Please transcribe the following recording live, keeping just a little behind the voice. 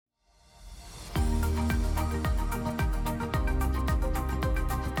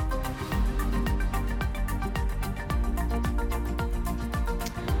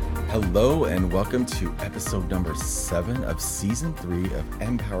Hello and welcome to episode number 7 of season 3 of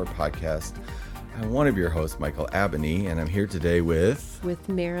Empower Podcast. I'm one of your hosts, Michael Abney, and I'm here today with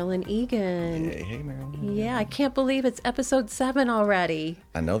Marilyn Egan. Hey, Marilyn. Yeah, I can't believe it's episode 7 already.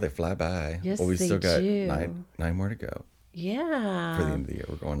 I know they fly by. Yes, well, we they still got do. nine more to go Yeah. for the end of the year.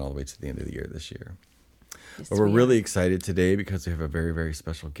 We're going all the way to the end of the year this year. Yes, But we're we really excited today because we have a very, very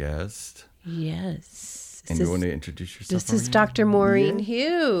special guest. are. Yes. And you want to introduce yourself? This is Maureen? Dr. Maureen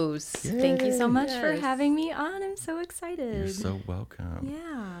Hughes. Thank you so much for Yes. having me on. I'm so excited. You're so welcome.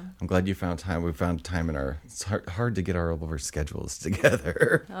 Yeah. I'm glad you found time. We found time in it's hard to get all of our schedules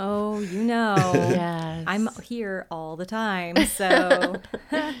together. Oh, you know. Yes. I'm here all the time. So,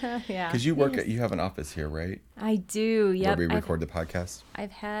 yeah. Because you work you have an office here, right? I do. Yep. Where we record the podcast.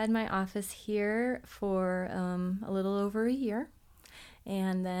 I've had my office here for a little over a year.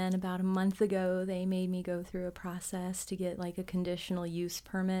 And then about a month ago, they made me go through a process to get like a conditional use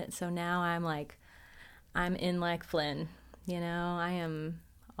permit. So now I'm in like Flynn. You know, I am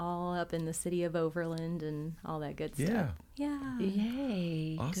all up in the city of Overland and all that good stuff. Yeah.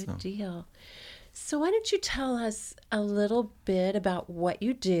 Yay. Awesome. Good deal. So why don't you tell us a little bit about what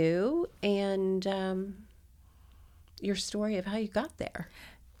you do and your story of how you got there?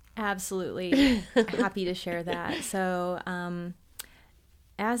 Absolutely. Happy to share that. So,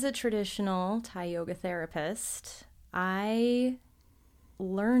 as a traditional Thai yoga therapist, I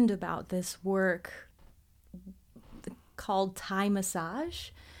learned about this work called Thai massage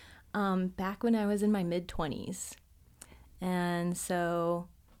back when I was in my mid-20s. And so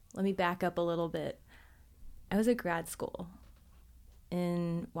let me back up a little bit. I was at grad school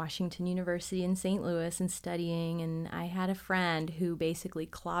in Washington University in St. Louis and studying, and I had a friend who basically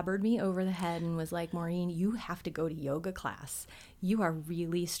clobbered me over the head and was like, Maureen, you have to go to yoga class. You are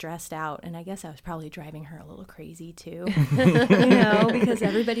really stressed out. And I guess I was probably driving her a little crazy too, because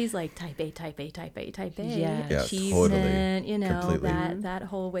everybody's like type A, type A, type A, type A. Yes. Yeah, Achievement, totally. Completely. that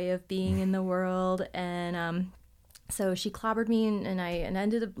whole way of being in the world. And so she clobbered me and I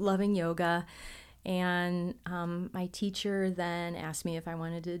ended up loving yoga. And my teacher then asked me if I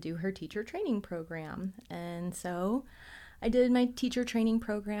wanted to do her teacher training program. And so I did my teacher training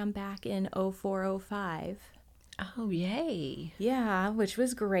program back in 0405. Oh, yay. Yeah, which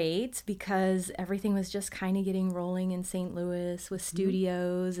was great because everything was just kind of getting rolling in St. Louis with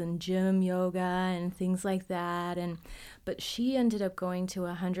studios and gym yoga and things like that. But she ended up going to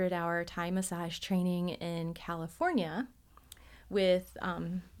a 100-hour Thai massage training in California with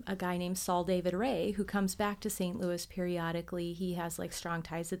a guy named Saul David Ray, who comes back to St. Louis periodically. He has like strong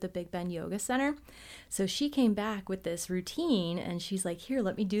ties at the Big Bend Yoga Center. So she came back with this routine and she's like, here,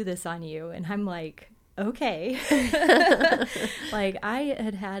 let me do this on you. And I'm like, okay. Like I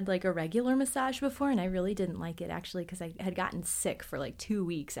had like a regular massage before and I really didn't like it actually because I had gotten sick for like 2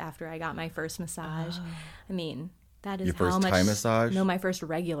 weeks after I got my first massage. Oh. I mean, that is Your first how much Thai massage? No, my first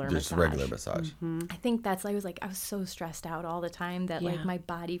regular Just massage. regular massage. I think that's I was so stressed out all the time that Yeah. like my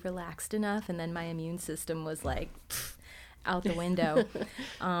body relaxed enough and then my immune system was like out the window.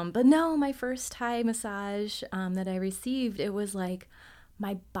 But no, my first Thai massage that I received, it was like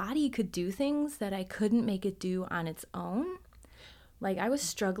my body could do things that I couldn't make it do on its own. Like I was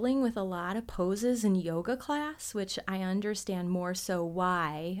struggling with a lot of poses in yoga class, which I understand more so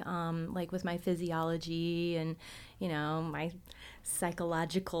why, like with my physiology and, my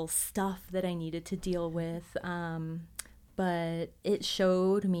psychological stuff that I needed to deal with. But it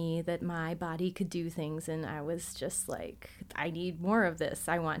showed me that my body could do things and I was just like, I need more of this.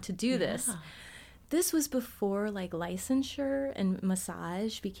 I want to do this. This was before like licensure and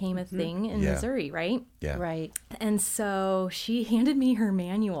massage became a thing in Yeah. Missouri, right? Yeah. Right. And so she handed me her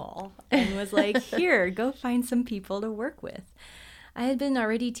manual and was like, here, go find some people to work with. I had been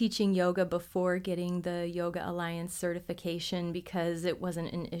already teaching yoga before getting the Yoga Alliance certification because it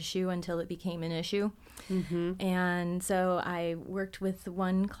wasn't an issue until it became an issue. And so I worked with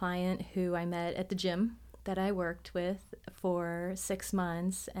one client who I met at the gym that I worked with for 6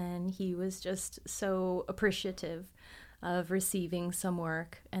 months, and he was just so appreciative of receiving some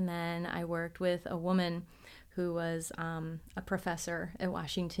work. And then I worked with a woman who was a professor at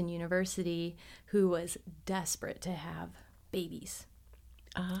Washington University who was desperate to have babies.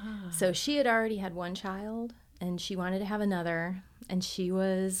 So she had already had one child and she wanted to have another, and she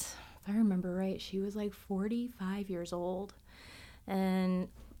was, if I remember right, she was like 45 years old and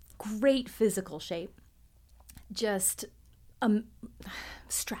great physical shape, just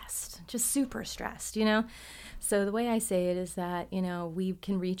stressed, just super stressed, So the way I say it is that, we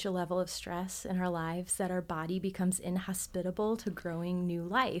can reach a level of stress in our lives that our body becomes inhospitable to growing new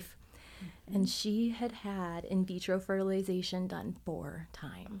life. And she had had in vitro fertilization done 4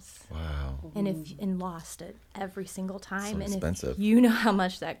 times. Wow. And lost it every single time. So expensive. If you know how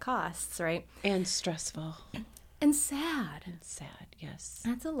much that costs, right? And stressful. And sad. And sad, yes.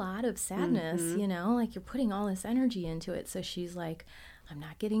 That's a lot of sadness, you know, like you're putting all this energy into it. So she's like, I'm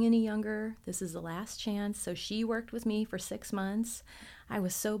not getting any younger. This is the last chance. So she worked with me for 6 months. I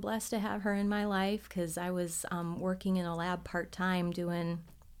was so blessed to have her in my life because I was working in a lab part-time doing,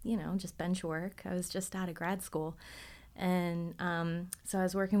 you know, just bench work. I was just out of grad school. And so I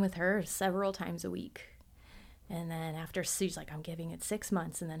was working with her several times a week. And then after, she's like, I'm giving it 6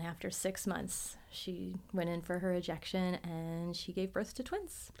 months. And then after 6 months, she went in for her ejection and she gave birth to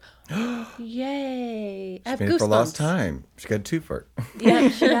twins. Yay. I have Made it for lost goosebumps. time. She got a twofer. Yeah,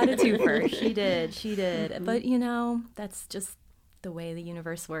 she got a twofer. She did. But, you know, that's just the way the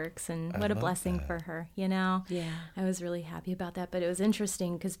universe works. And what a blessing for her, you know? Yeah. I was really happy about that. But it was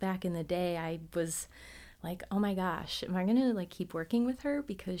interesting because back in the day, I was like, oh my gosh, am I going to like keep working with her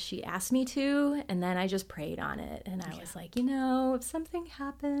because she asked me to? And then I just prayed on it. And I was like, you know, if something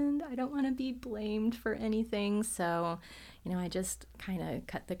happened, I don't want to be blamed for anything. So, you know, I just kind of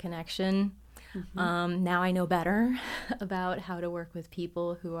cut the connection. Now I know better about how to work with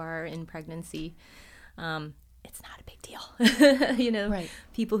people who are in pregnancy. It's not a big deal. You know, Right.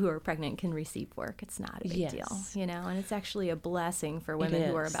 People who are pregnant can receive work. It's not a big Yes. deal, you know, and it's actually a blessing for women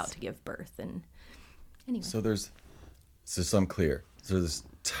who are is. about to give birth. And anyway, So I'm clear. So there's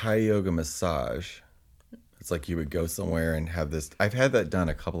Thai yoga massage. It's like you would go somewhere and have this. I've had that done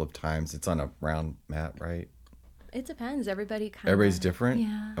a couple of times. It's on a round mat, right? it depends. Everybody's different?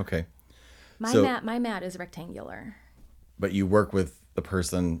 Yeah. Okay. My So- mat is rectangular. But you work with the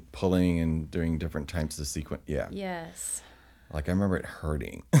person pulling and doing different types of sequence. Yeah. Yes. Like I remember it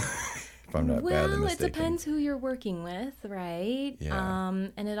hurting. If I'm not badly Well, it mistaken. depends who you're working with, right? Yeah.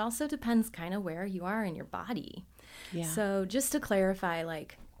 And it also depends kind of where you are in your body. Yeah. So just to clarify,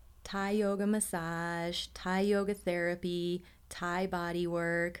 like Thai yoga massage, Thai yoga therapy, Thai body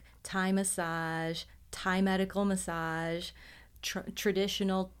work, Thai massage, Thai medical massage,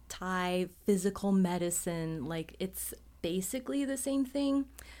 traditional Thai physical medicine, like it's basically the same thing,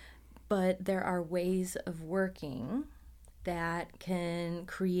 but there are ways of working that can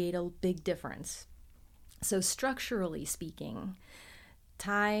create a big difference. So structurally speaking,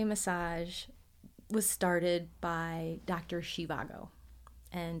 Thai massage was started by Dr. Shivago.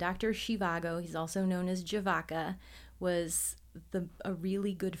 And Dr. Shivago, he's also known as Javaka, was a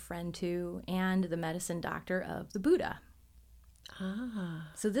really good friend to and the medicine doctor of the Buddha.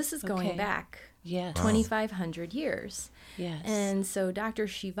 So this is going Okay. back Yes. 2,500 years. Yes. And so Dr.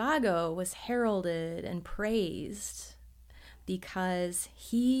 Shivago was heralded and praised because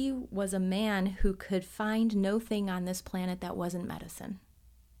he was a man who could find no thing on this planet that wasn't medicine.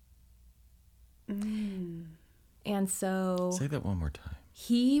 And so Say that one more time.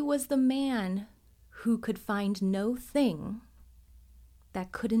 he was the man who could find no thing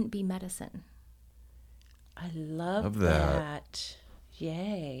that couldn't be medicine. I love Love that. that.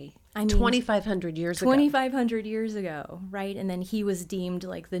 Yay. I mean, 2,500 years ago. 2,500 years ago, right? And then he was deemed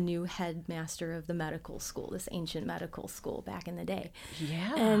like the new headmaster of the medical school, this ancient medical school back in the day.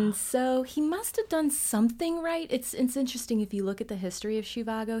 Yeah. And so he must have done something right. It's interesting if you look at the history of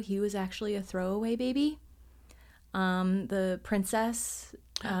Shivago, he was actually a throwaway baby. The princess,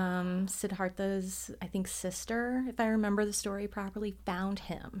 Siddhartha's, I think, sister, if I remember the story properly, found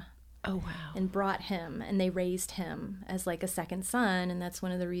him Oh, wow. and brought him, and they raised him as like a second son, and that's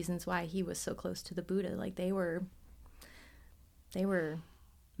one of the reasons why he was so close to the Buddha. Like they were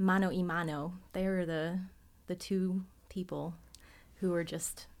mano y mano. They were the two people who were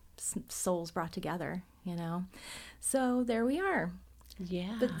just souls brought together, you know. So there we are.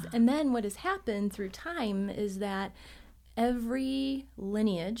 Yeah. And then what has happened through time is that every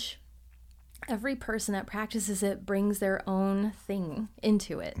lineage, every person that practices it brings their own thing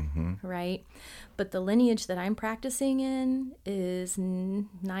into it, right? But the lineage that I'm practicing in is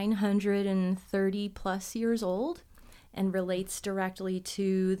 930 plus years old and relates directly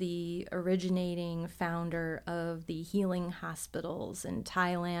to the originating founder of the healing hospitals in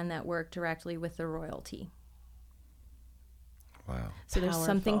Thailand that work directly with the royalty. Wow. So there's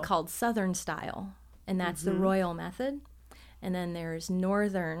something Powerful. called Southern style, and that's the royal method. And then there's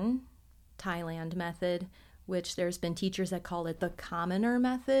Northern Thailand method, which there's been teachers that call it the commoner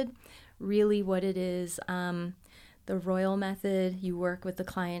method. Really what it is, the royal method, you work with the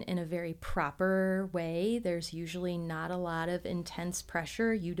client in a very proper way. There's usually not a lot of intense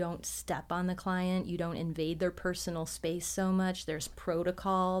pressure. You don't step on the client. You don't invade their personal space so much. There's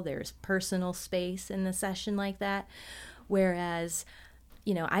protocol. There's personal space in the session like that. Whereas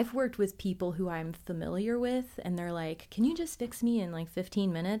I've worked with people who I'm familiar with, and they're like, can you just fix me in like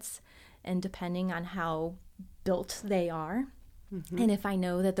 15 minutes? And depending on how built they are, and if I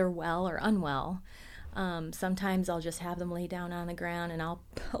know that they're well or unwell, sometimes I'll just have them lay down on the ground and I'll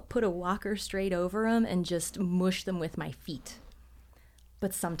put a walker straight over them and just mush them with my feet.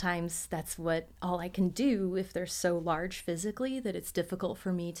 But sometimes that's all I can do if they're so large physically that it's difficult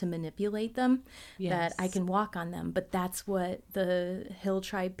for me to manipulate them, that I can walk on them. But that's what the hill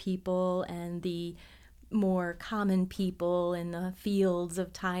tribe people and the more common people in the fields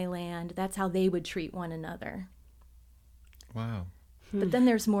of Thailand, that's how they would treat one another. Wow. But then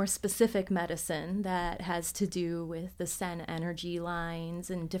there's more specific medicine that has to do with the Sen energy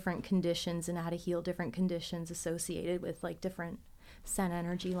lines and different conditions and how to heal different conditions associated with like different Sen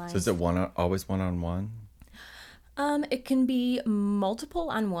energy lines. So is it always one-on-one? It can be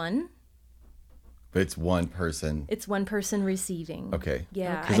multiple on one. But it's one person. It's one person receiving. Okay.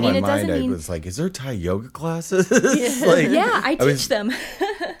 Yeah. Because in my mind, I was like, is there Thai yoga classes? Like, yeah, I teach them.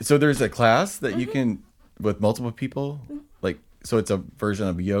 So there's a class that you can, with multiple people? Like, so it's a version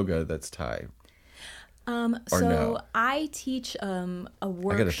of yoga that's Thai? No? I teach a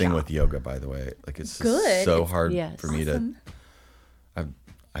workshop. I got a thing with yoga, by the way. Like, it's just Good. so hard for me Awesome. to...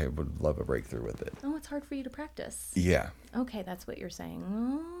 I would love a breakthrough with it. Oh, it's hard for you to practice. Yeah. Okay, that's what you're saying.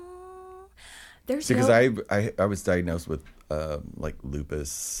 Oh, there's Because no... I was diagnosed with like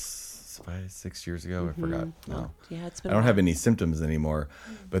lupus 6 years ago. I forgot. No. Yeah, it's been I don't have any symptoms anymore.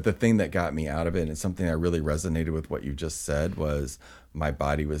 But the thing that got me out of it, and something that really resonated with what you just said, was my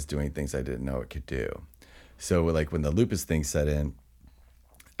body was doing things I didn't know it could do. So like when the lupus thing set in,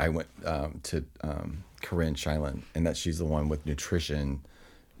 I went to Corinne Shilan, and she's the one with nutrition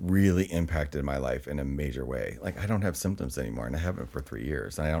really impacted my life in a major way. Like, I don't have symptoms anymore, and I haven't for 3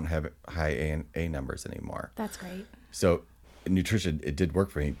 years, and I don't have high A numbers anymore. That's great. So nutrition, it did work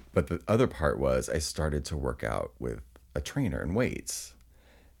for me. But the other part was I started to work out with a trainer and weights.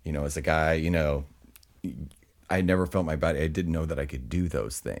 As a guy, I never felt my body. I didn't know that I could do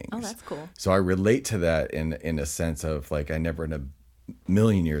those things. Oh, that's cool. So I relate to that in a sense of like, I never in a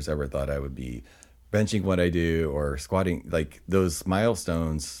million years ever thought I would be benching what I do or squatting, like those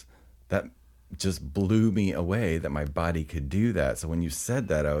milestones that just blew me away that my body could do that. So when you said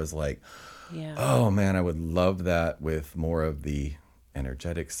that, I was like, oh man, I would love that with more of the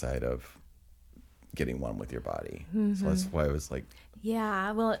energetic side of getting one with your body. So that's why I was like,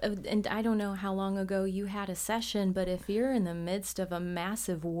 yeah, well, and I don't know how long ago you had a session, but if you're in the midst of a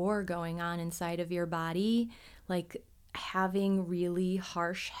massive war going on inside of your body, like having really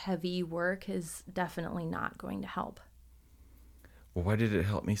harsh, heavy work is definitely not going to help. well, why did it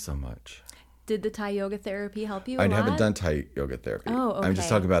help me so much? Did the Thai yoga therapy help you a I lot? haven't done Thai yoga therapy. Oh, I'm just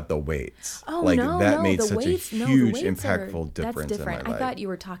okay. talking about the weights. Oh, like no, that no, made the such weights, a no, the huge, weights impactful difference That's different. in my life. I thought you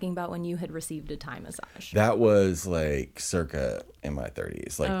were talking about when you had received a Thai massage. That was like circa in my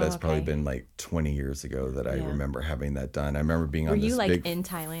 30s. Like that's probably okay. been like 20 years ago that I remember having that done. I remember being Were on this you like big... in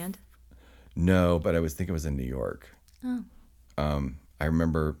Thailand? No, but I was thinking it was in New York. Oh. I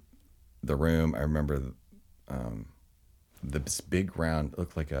remember the room. I remember this big round,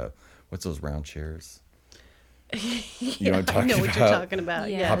 looked like what's those round chairs? You know what I'm talking I know what about? you're talking about.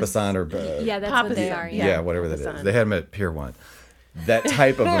 Yeah. Yeah. Papasan or... Yeah, that's what they are. yeah, whatever that Papasan. is. They had them at Pier 1. That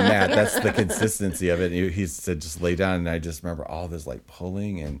type of a mat, that's the consistency of it. He said just lay down, and I just remember all this like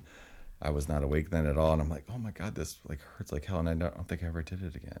pulling, and I was not awake then at all. And I'm like, oh my God, this like hurts like hell, and I don't think I ever did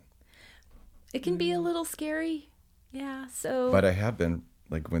it again. It can be a little scary. Yeah, so... But I have been,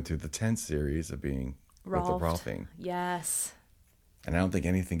 like, went through the 10 series of being with the Rolfing. Yes. And I don't think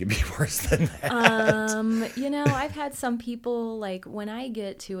anything could be worse than that. I've had some people, like, when I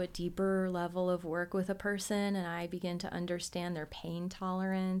get to a deeper level of work with a person and I begin to understand their pain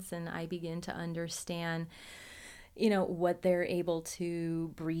tolerance and I begin to understand, what they're able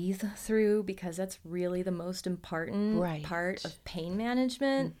to breathe through, because that's really the most important part of pain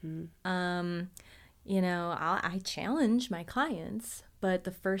management. I challenge my clients, but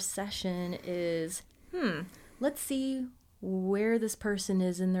the first session is, let's see where this person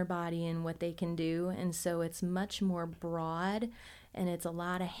is in their body and what they can do. And so it's much more broad and it's a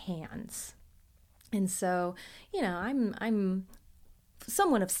lot of hands. And so, I'm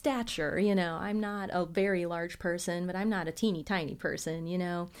someone of stature, I'm not a very large person, but I'm not a teeny tiny person,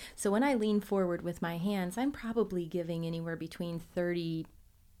 So when I lean forward with my hands, I'm probably giving anywhere between 30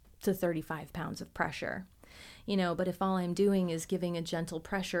 to 35 pounds of pressure. But if all I'm doing is giving a gentle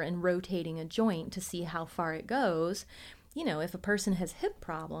pressure and rotating a joint to see how far it goes, if a person has hip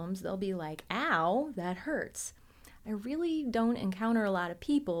problems, they'll be like, ow, that hurts. I really don't encounter a lot of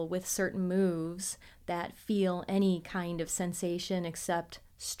people with certain moves that feel any kind of sensation except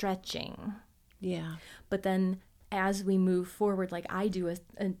stretching. Yeah. But then as we move forward, like I do a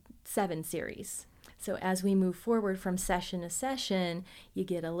 7 series. So as we move forward from session to session, you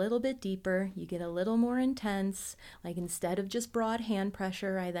get a little bit deeper, you get a little more intense. Like instead of just broad hand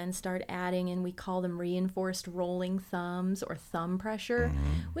pressure, I then start adding, and we call them reinforced rolling thumbs or thumb pressure,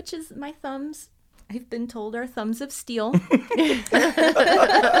 which is my thumbs. I've been told are thumbs of steel.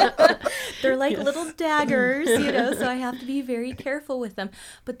 They're like little daggers, so I have to be very careful with them.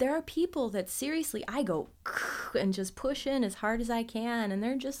 But there are people that seriously, I go and just push in as hard as I can, and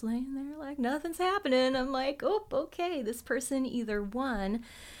they're just laying there like nothing's happening. I'm like, oh, okay, this person either one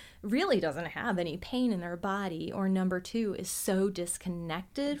really doesn't have any pain in their body, or number 2 is so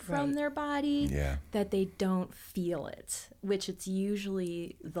disconnected from their body that they don't feel it, which it's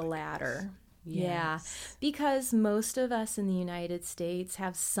usually the latter. Yes. Yeah, because most of us in the United States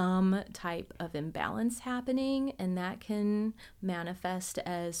have some type of imbalance happening, and that can manifest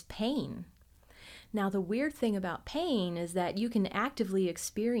as pain. Now, the weird thing about pain is that you can actively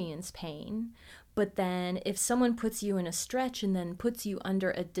experience pain, but then if someone puts you in a stretch and then puts you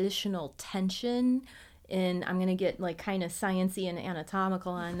under additional tension, and I'm going to get like kind of sciencey and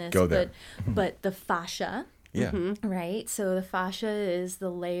anatomical on this, Go there. but the fascia. Yeah. Right. So the fascia is the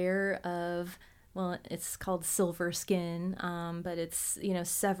layer of, well, it's called silver skin, but it's,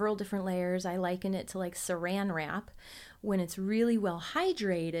 several different layers. I liken it to like saran wrap. When it's really well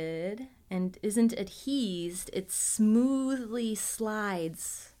hydrated and isn't adhesed, it smoothly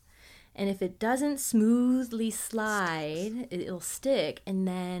slides. And if it doesn't smoothly slide, it'll stick. And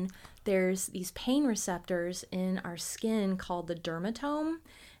then there's these pain receptors in our skin called the dermatome.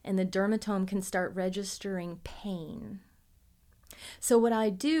 And the dermatome can start registering pain. So what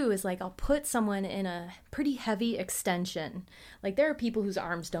I do is I'll put someone in a pretty heavy extension. Like there are people whose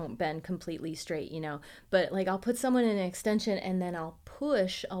arms don't bend completely straight, but I'll put someone in an extension and then I'll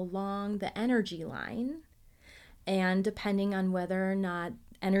push along the energy line. And depending on whether or not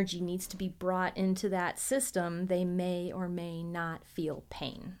energy needs to be brought into that system, they may or may not feel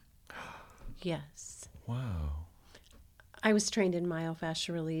pain. Yes. Wow. I was trained in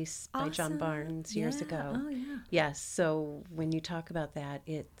myofascial release by John Barnes years ago. Oh, yeah. Yes. So when you talk about that,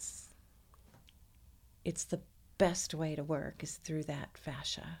 it's the best way to work is through that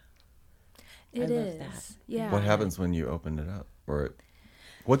fascia. It I is. love that. Yeah. What happens when you open it up?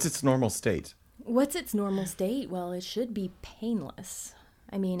 What's its normal state? What's its normal state? Well, it should be painless.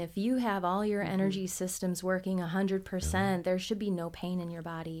 I mean, if you have all your energy systems working 100%, there should be no pain in your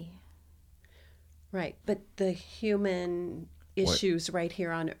body. Right. But the human issues right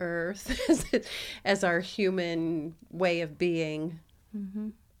here on Earth, as our human way of being,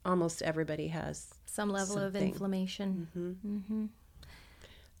 almost everybody has some level of inflammation.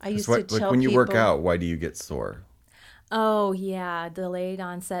 I used to tell when you people, work out, why do you get sore? Oh, yeah. Delayed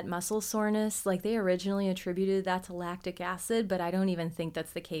onset muscle soreness. They originally attributed that to lactic acid, but I don't even think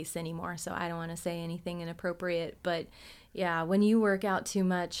that's the case anymore. So I don't want to say anything inappropriate. But yeah, when you work out too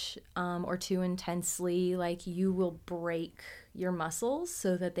much or too intensely, you will break your muscles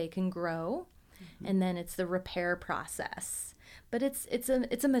so that they can grow. And then it's the repair process. But it's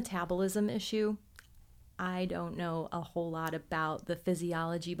a metabolism issue. I don't know a whole lot about the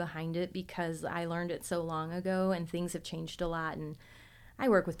physiology behind it because I learned it so long ago and things have changed a lot, and I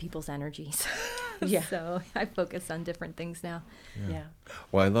work with people's energies. Yeah. So I focus on different things now. Yeah.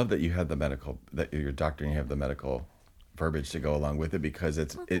 Well, I love that you had that you're a doctor and you have the medical verbiage to go along with it because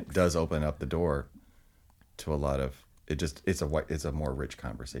it does open up the door to a lot of it's a more rich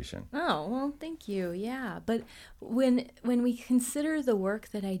conversation. Oh, well, thank you. Yeah. But when we consider the work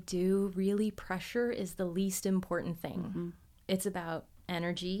that I do, really pressure is the least important thing. It's about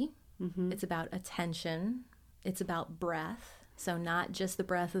energy. It's about attention. It's about breath. So not just the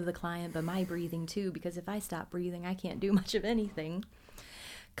breath of the client, but my breathing too, because if I stop breathing, I can't do much of anything.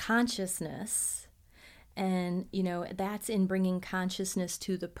 Consciousness. And, that's in bringing consciousness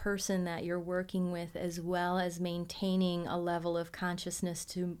to the person that you're working with, as well as maintaining a level of consciousness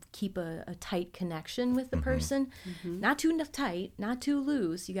to keep a tight connection with the person. Not too tight, not too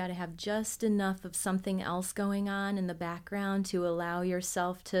loose. You got to have just enough of something else going on in the background to allow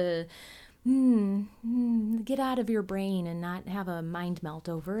yourself to get out of your brain and not have a mind melt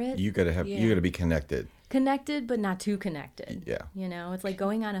over it. You got to be connected. Connected, but not too connected. Yeah. It's like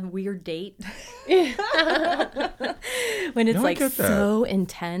going on a weird date. When it's so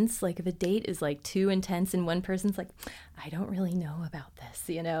intense, if a date is too intense and one person's I don't really know about this,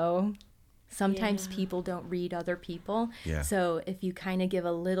 Sometimes people don't read other people. Yeah. So if you kind of give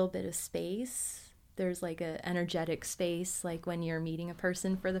a little bit of space, There's like a energetic space, like when you're meeting a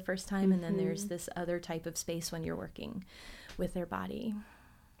person for the first time, and then there's this other type of space when you're working with their body.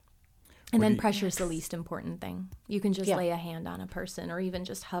 And then pressure is the least important thing. You can just lay a hand on a person or even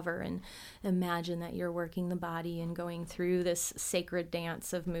just hover and imagine that you're working the body and going through this sacred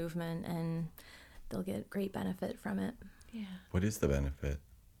dance of movement, and they'll get great benefit from it. Yeah. What is the benefit?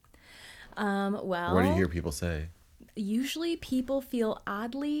 Well, What do you hear people say? Usually people feel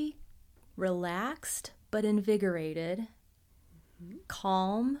oddly relaxed but invigorated,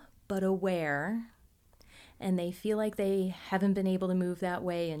 calm but aware, and they feel like they haven't been able to move that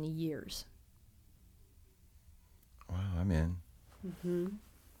way in years. Wow, I'm in.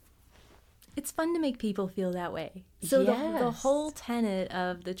 It's fun to make people feel that way. So the Yes. whole tenet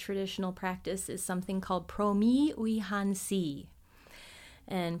of the traditional practice is something called Promi Vihansi.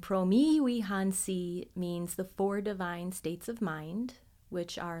 And Promi Vihansi means the 4 divine states of mind,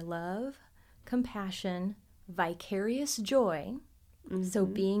 which are love, compassion, vicarious joy, so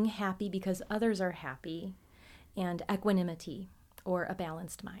being happy because others are happy, and equanimity, or a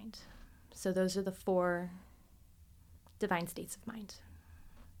balanced mind. So those are the 4 divine states of mind.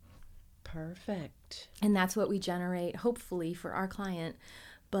 Perfect. And that's what we generate, hopefully, for our client.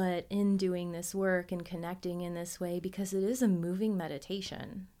 But in doing this work and connecting in this way, because it is a moving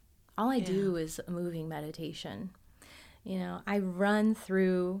meditation. All I do is a moving meditation. You know, I run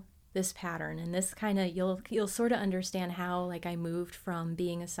through this pattern, and this kind of, you'll sort of understand how, like, I moved from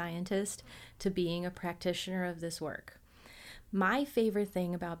being a scientist to being a practitioner of this work. My favorite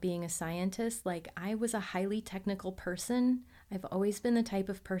thing about being a scientist, like, I was a highly technical person. I've always been the type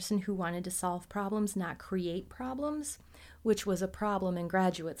of person who wanted to solve problems, not create problems, which was a problem in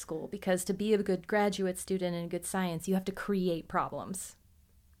graduate school, because to be a good graduate student in good science, you have to create problems.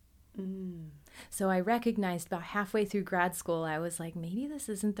 So I recognized about halfway through grad school, I was like, maybe this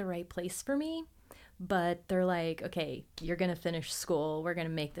isn't the right place for me. But they're like, okay, you're going to finish school. We're going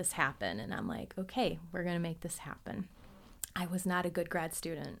to make this happen. And I'm like, okay, we're going to make this happen. I was not a good grad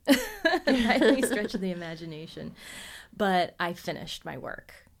student by any stretch of the imagination, but I finished my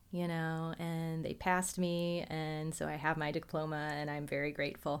work, you know, and they passed me. And so I have my diploma and I'm very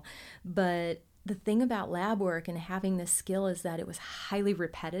grateful. But the thing about lab work and having this skill is that it was highly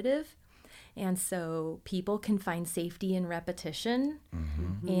repetitive. And so people can find safety in repetition.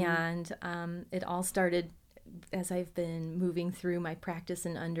 And it all started as I've been moving through my practice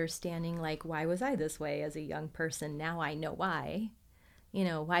and understanding, like, why was I this way as a young person? Now I know why. You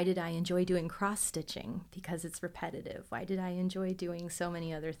know, why did I enjoy doing cross-stitching? Because it's repetitive. Why did I enjoy doing so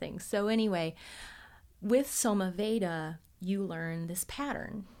many other things? So anyway, with Somaveda, you learn this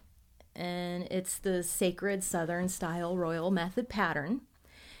pattern. And it's the sacred Southern style royal method pattern.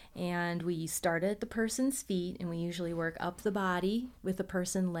 And we start at the person's feet, and we usually work up the body with the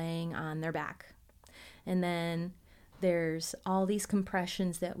person laying on their back. And then there's all these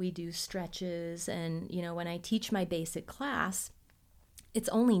compressions that we do, stretches. And, you know, when I teach my basic class, it's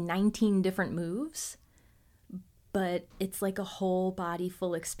only 19 different moves, but it's like a whole body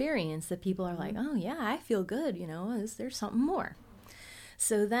full experience that people are like, oh, yeah, I feel good. You know, is there something more?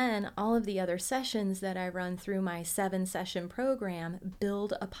 So then all of the other sessions that I run through my 7-session program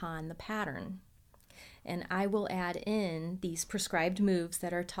build upon the pattern. And I will add in these prescribed moves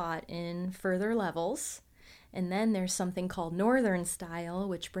that are taught in further levels. And then there's something called Northern Style,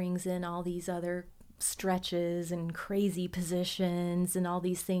 which brings in all these other stretches and crazy positions and all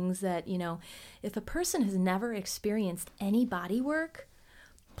these things that, you know, if a person has never experienced any body work,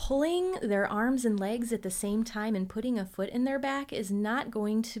 pulling their arms and legs at the same time and putting a foot in their back is not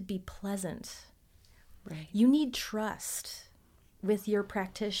going to be pleasant. Right. You need trust with your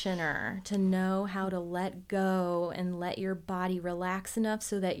practitioner to know how to let go and let your body relax enough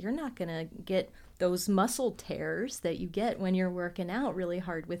so that you're not going to get those muscle tears that you get when you're working out really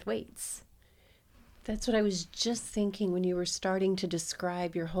hard with weights. That's what I was just thinking when you were starting to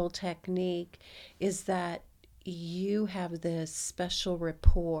describe your whole technique, is that you have this special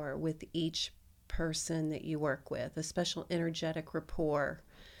rapport with each person that you work with, a special energetic rapport.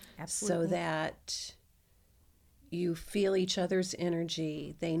 Absolutely. So that you feel each other's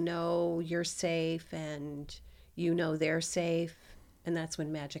energy. They know you're safe and you know they're safe. And that's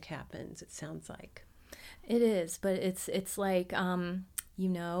when magic happens, it sounds like. It is, but it's like, you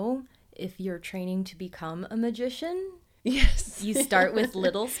know, if you're training to become a magician, yes, you start with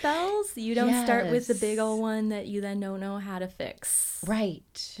little spells. You don't start with the Yes. big old one that you then don't know how to fix.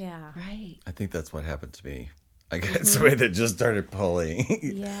 right. Yeah. Right. I think that's what happened to me. I got somebody that just started pulling.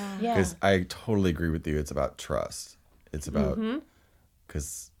 Yeah. Yeah. Because I totally agree with you. It's about trust. It's about,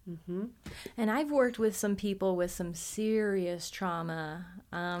 because And I've worked with some people with some serious trauma.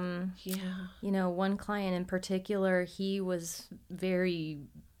 One client in particular, he was very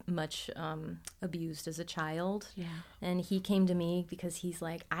much abused as a child. Yeah. And he came to me because he's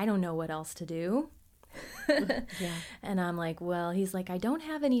like, I don't know what else to do. And I'm like, well, he's like, I don't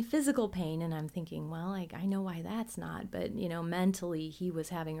have any physical pain. And I'm thinking, well, like, I know why that's not. But, mentally, he was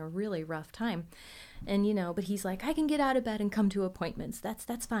having a really rough time. And, but he's like, I can get out of bed and come to appointments.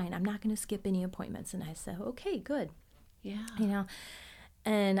 That's fine. I'm not going to skip any appointments. And I said, okay, good. Yeah.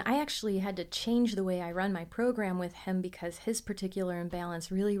 And I actually had to change the way I run my program with him because his particular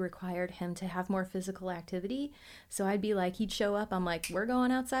imbalance really required him to have more physical activity. So I'd be like, he'd show up. I'm like, we're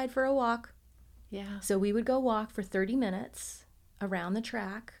going outside for a walk. Yeah. So we would go walk for 30 minutes around the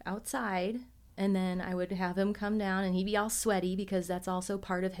track outside. And then I would have him come down and he'd be all sweaty because that's also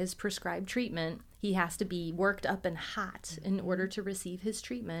part of his prescribed treatment. He has to be worked up and hot in order to receive his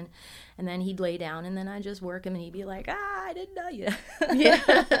treatment. And then he'd lay down and then I'd just work him and he'd be like, I didn't know you.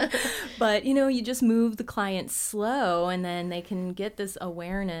 Yeah. But, you just move the client slow and then they can get this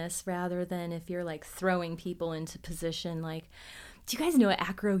awareness rather than if you're like throwing people into position like, do you guys know what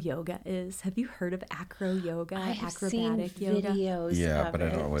acro yoga is? Have you heard of acro yoga? I have acrobatic seen yoga? videos. Yeah, of but I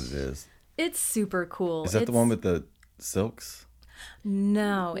don't know it. what it is. It's super cool. Is that the one with the silks?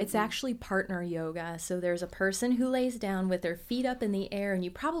 No, it's actually partner yoga. So there's a person who lays down with their feet up in the air, and you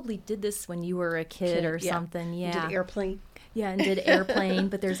probably did this when you were a kid or something. Yeah. You did airplane. Yeah, and did airplane,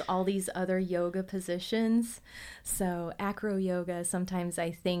 but there's all these other yoga positions. So acro yoga, sometimes I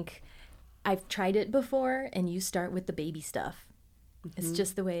think I've tried it before, and you start with the baby stuff. It's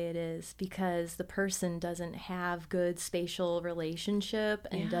just the way it is because the person doesn't have good spatial relationship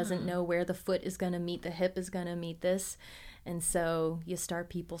and doesn't know where the foot is going to meet, the hip is going to meet this. And so you start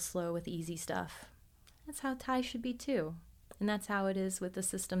people slow with easy stuff. That's how Thai should be too. And that's how it is with the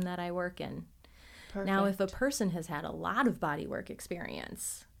system that I work in. Perfect. Now, if a person has had a lot of bodywork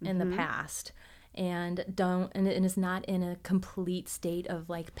experience in the past and is not in a complete state of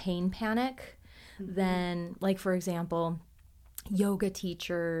like pain panic, then like, for example, yoga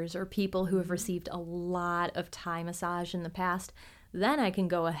teachers or people who have received a lot of Thai massage in the past, then I can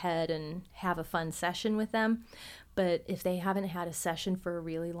go ahead and have a fun session with them. But if they haven't had a session for a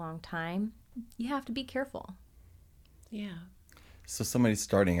really long time, you have to be careful. Yeah. So somebody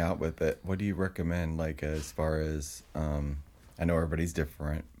starting out with it, what do you recommend? Like as far as, I know everybody's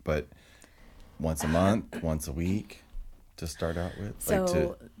different, but once a month, once a week to start out with?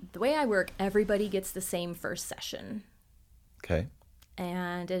 So the way I work, everybody gets the same first session. Okay.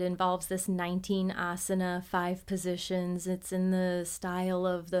 And it involves this 19 asana, 5 positions. It's in the style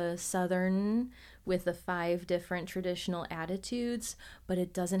of the Southern with the 5 different traditional attitudes, but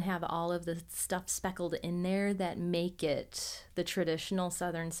it doesn't have all of the stuff speckled in there that make it the traditional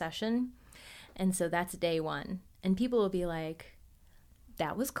Southern session. And so that's day 1. And people will be like,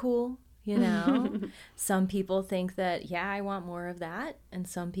 that was cool. Some people think that, yeah, I want more of that. And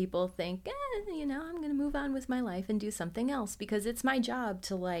some people think, I'm going to move on with my life and do something else because it's my job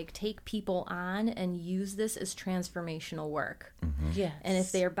to like take people on and use this as transformational work. Yes. And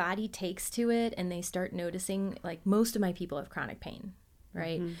if their body takes to it and they start noticing, like most of my people have chronic pain,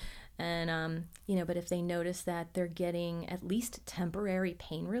 right? And, but if they notice that they're getting at least temporary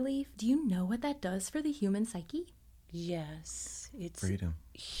pain relief, do you know what that does for the human psyche? Yes. It's Freedom.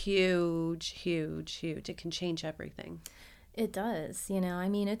 Huge, huge, huge. It can change everything. It does.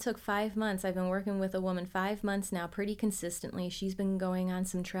 It took 5 months. I've been working with a woman 5 months now pretty consistently. She's been going on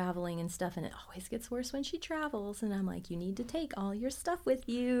some traveling and stuff, and it always gets worse when she travels. And I'm like, you need to take all your stuff with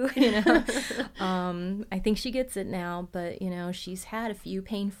you, I think she gets it now, but, she's had a few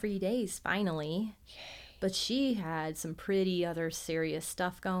pain-free days finally. Yay. But she had some pretty other serious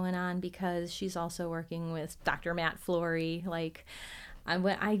stuff going on because she's also working with Dr. Matt Flory. Like,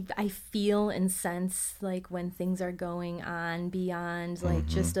 I feel and sense like when things are going on beyond like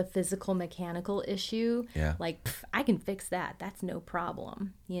just a physical mechanical issue, like I can fix that. That's no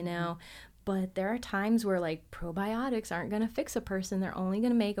problem, But there are times where like probiotics aren't going to fix a person. They're only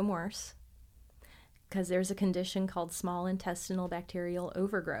going to make them worse. Because there's a condition called small intestinal bacterial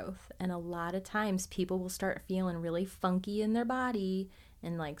overgrowth. And a lot of times people will start feeling really funky in their body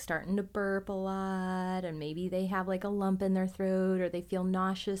and like starting to burp a lot. And maybe they have like a lump in their throat or they feel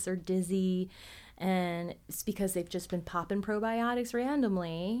nauseous or dizzy. And it's because they've just been popping probiotics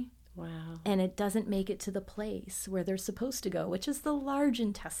randomly. Wow. And it doesn't make it to the place where they're supposed to go, which is the large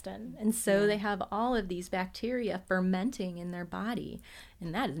intestine. And so they have all of these bacteria fermenting in their body.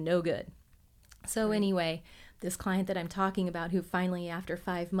 And that is no good. So anyway, this client that I'm talking about who finally after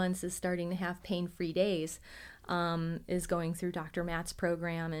 5 months is starting to have pain-free days, is going through Dr. Matt's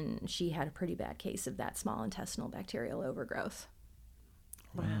program, and she had a pretty bad case of that small intestinal bacterial overgrowth.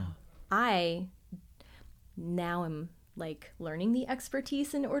 Wow. I now am like learning the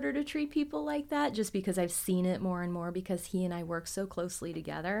expertise in order to treat people like that, just because I've seen it more and more, because he and I work so closely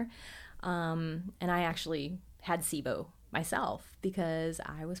together. And I actually had SIBO myself because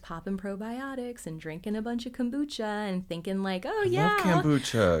I was popping probiotics and drinking a bunch of kombucha and thinking like, oh yeah, Love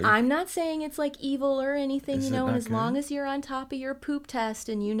kombucha. I'm not saying it's like evil or anything, Is you it know, and not as long good? as you're on top of your poop test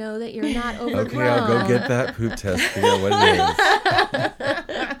and you know that you're not overgrown. Okay, I'll go get that poop test, figure out what it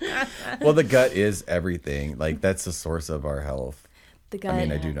is. Well, the gut is everything. Like, that's the source of our health. The gut. I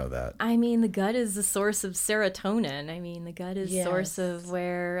mean, I do know that. I mean, the gut is the source of serotonin. I mean, the gut is Yes. source of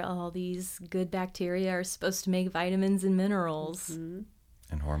where all these good bacteria are supposed to make vitamins and minerals And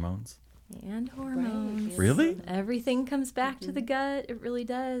hormones. and hormones. Really? Everything comes back to the gut. It really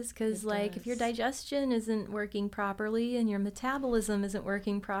does. Because, It like, if your does. digestion isn't working properly and your metabolism isn't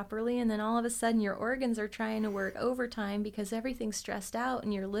working properly, and then all of a sudden your organs are trying to work overtime because everything's stressed out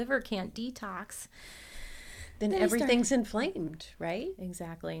and your liver can't detox. Then Then you start- everything's inflamed, right?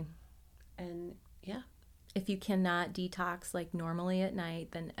 Exactly. And yeah. If you cannot detox like normally at night,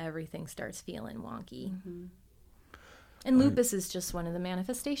 then everything starts feeling wonky. And lupus is just one of the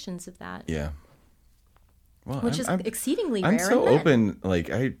manifestations of that, Yeah. Well, which is exceedingly I'm rare. so in men. open. Like,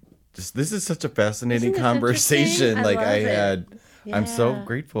 this is such a fascinating Isn't it conversation. interesting? I Like, love I it. had, I'm so Yeah.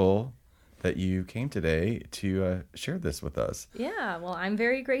 grateful that you came today to share this with us. Yeah, well, I'm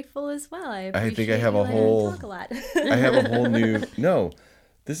very grateful as well. I think I appreciate have you a letting me whole- talk a lot. I have a whole new, no,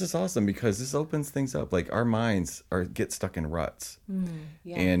 this is awesome because this opens things up. Like, our minds get stuck in ruts.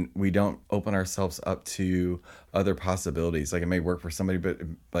 Yeah. And we don't open ourselves up to other possibilities. Like, it may work for somebody, but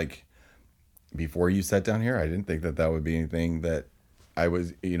like before you sat down here, I didn't think that that would be anything that I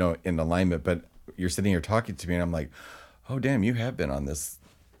was, in alignment. But you're sitting here talking to me, and I'm like, oh damn, you have been on this,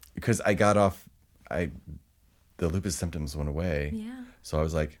 because I got off. The lupus symptoms went away. Yeah. So I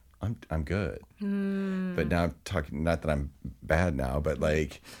was like, I'm good. But now I'm talking, not that I'm bad now, but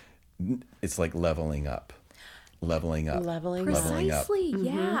like it's like leveling up. Leveling up. Precisely,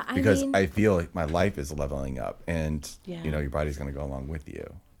 yeah. Because I mean, I feel like my life is leveling up, and Yeah. your body's going to go along with you.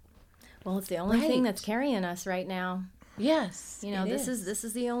 well, it's the only thing Right. that's carrying us right now. Yes. You know, it this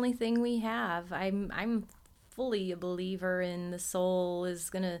is the only thing we have. I'm fully a believer in the soul is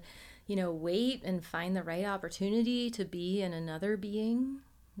gonna, wait and find the right opportunity to be in another being.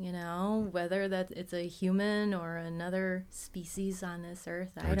 Whether that it's a human or another species on this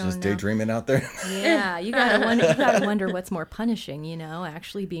earth, I Or don't just know. daydreaming out there. Yeah, you gotta wonder what's more punishing,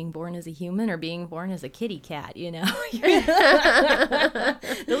 actually being born as a human or being born as a kitty cat,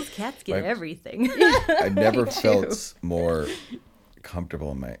 Those cats get Like- everything. I never felt more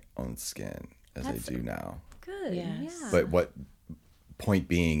comfortable in my own skin as I do now. Good. Yes. Yeah. But what point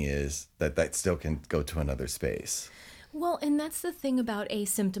being is that still can go to another space. Well, and that's the thing about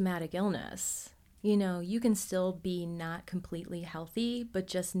asymptomatic illness. You can still be not completely healthy, but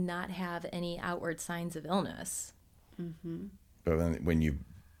just not have any outward signs of illness. But when you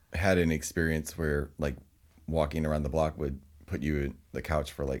had an experience where, like, walking around the block would put you in the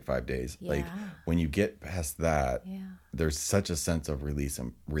couch for like 5 days, like, Yeah. when you get past that, Yeah. there's such a sense of relief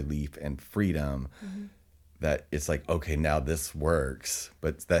and freedom that it's like, okay, now this works.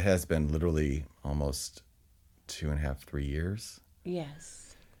 But that has been literally almost 2.5, 3 years.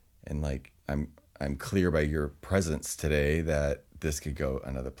 Yes. And like, I'm clear by your presence today that this could go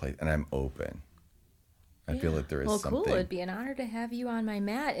another place, and I'm open. I feel like there is Well, something. cool. It'd be an honor to have you on my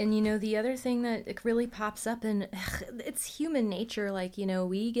mat. And, the other thing that it really pops up, and it's human nature. Like,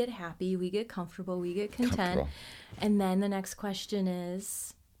 we get happy, we get comfortable, we get content. Comfortable. And then the next question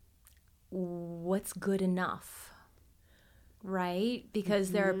is, what's good enough? Right?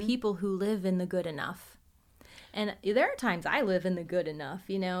 Because there are people who live in the good enough. And there are times I live in the good enough,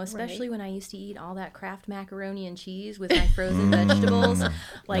 especially when I used to eat all that Kraft macaroni and cheese with my frozen vegetables.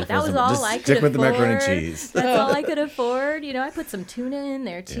 Like, that was all Just I could stick afford. with the macaroni and cheese. That's all I could afford. I put some tuna in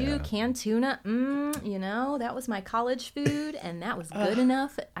there too, Yeah. canned tuna. That was my college food, and that was good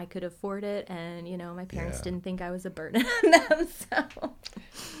enough. I could afford it, and my parents Yeah. didn't think I was a burden on them.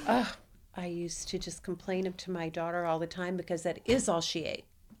 So I used to just complain to my daughter all the time because that is all she ate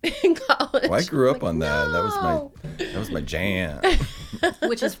in college. Well, I grew up on that. no. That was my jam.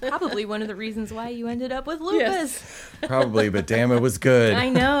 which is probably one of the reasons why you ended up with lupus. Yes. Probably, but damn, it was good. I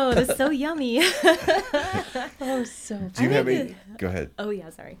know, that's so yummy. Oh, so Do you have any? Go ahead. Oh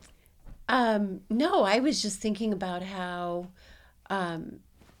yeah, sorry. No, I was just thinking about how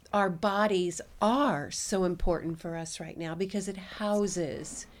our bodies are so important for us right now because it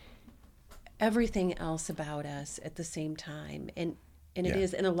houses everything else about us at the same time. And it Yeah.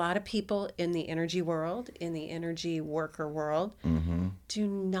 is, and a lot of people in the energy world, in the energy worker world, do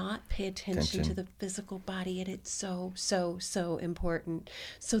not pay attention to the physical body, and it's so, so, so important.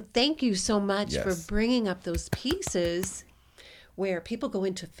 So thank you so much for Yes. bringing up those pieces where people go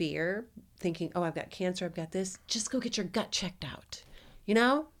into fear, thinking, oh, I've got cancer, I've got this. Just go get your gut checked out, you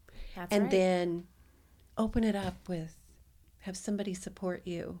know? That's And right. then open it up with, have somebody support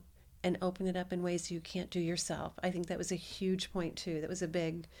you, and open it up in ways you can't do yourself. I think that was a huge point too. That was a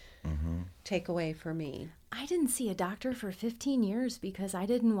big takeaway for me. I didn't see a doctor for 15 years because I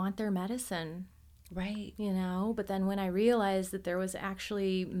didn't want their medicine, Right. you know? But then when I realized that there was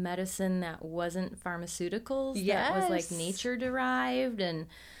actually medicine that wasn't pharmaceuticals, that was like Yes. nature derived, and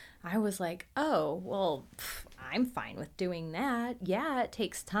I was like, oh, well, I'm fine with doing that. Yeah, it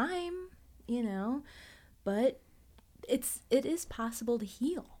takes time, you know, but it is possible to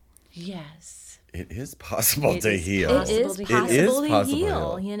heal. Yes. It is possible It to is heal. It is Possible to possible, heal. It is to possible to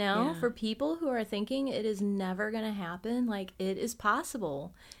heal, heal. you know? Yeah. For people who are thinking it is never going to happen, like, it is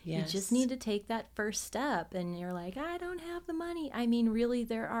possible. You Yes. just need to take that first step, and you're like, I don't have the money. I mean, really,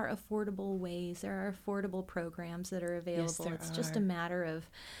 there are affordable ways. There are affordable programs that are available. there It's just a are. matter of,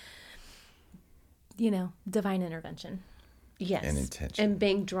 you know, divine intervention. Yes. And intention. And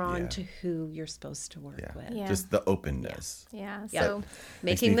being drawn Yeah. to who you're supposed to work Yeah. with. Yeah. Just the openness. Yeah, Yeah. so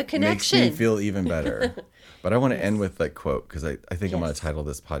Making the Makes connection. me feel even better. But I want to end with that quote because I think I'm going Yes. to title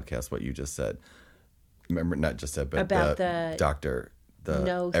this podcast what you just said. Remember, not just said, but About the the doctor.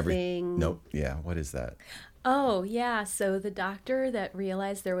 no thing. Nope. Yeah. What is that? Oh, yeah. So the doctor that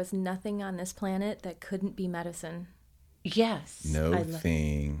realized there was nothing on this planet that couldn't be medicine. Yes. No I love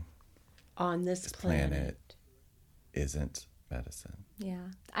thing on this planet planet. isn't medicine. Yeah.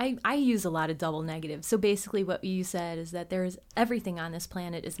 I use a lot of double negatives. So basically what you said is that there's everything on this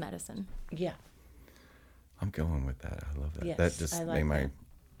planet is medicine. Yeah. I'm going with that. I love that. Yes, that just I like made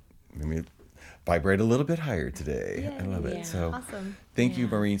me vibrate a little bit higher today. I love it. Yeah. So Awesome. thank you,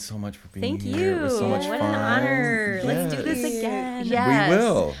 Maureen, so much for being Thank here. you. It was so much What fun. an honor. Let's do Yes. this again. Yes. We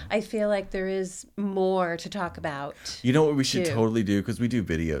will. I feel like there is more to talk about. You know what we should too. totally do? Because we do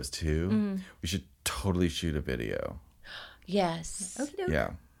videos too. Mm-hmm. We should totally shoot a video. Yes. Okey-doke. Yeah.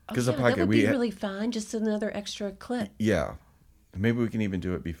 Oh, Because yeah, the that podcast, would be really fun. Just another extra clip. yeah. Maybe we can even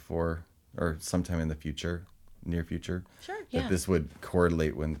do it before or sometime in the future, near future. Sure. Yeah. That this would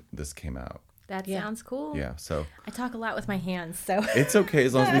correlate when this came out. That Yeah. sounds cool. Yeah. So I talk a lot with my hands, so it's okay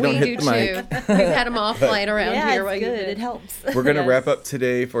as long as we don't We hit do the too. mic. We've had them all flying around yeah, here it's while you good. did. It helps. We're going to Yes. wrap up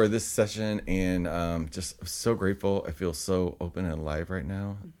today for this session and just so grateful. I feel so open and alive right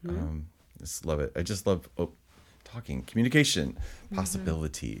now. Just love it. I just love talking, communication,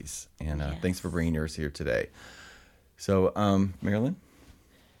 possibilities. And thanks for bringing yours here today. So, Marilyn,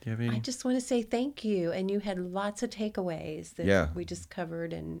 do you have any? I just want to say thank you. And you had lots of takeaways that Yeah. we just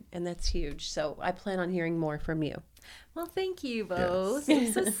covered, and that's huge. So I plan on hearing more from you. Well, thank you both.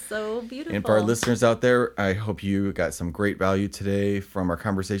 This is so beautiful. And for our listeners out there, I hope you got some great value today from our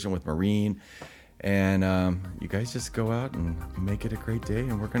conversation with Maureen. And you guys just go out and make it a great day.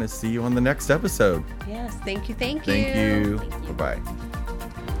 And we're going to see you on the next episode. Yes. Thank you. Thank you. Thank you. Thank you. Bye-bye.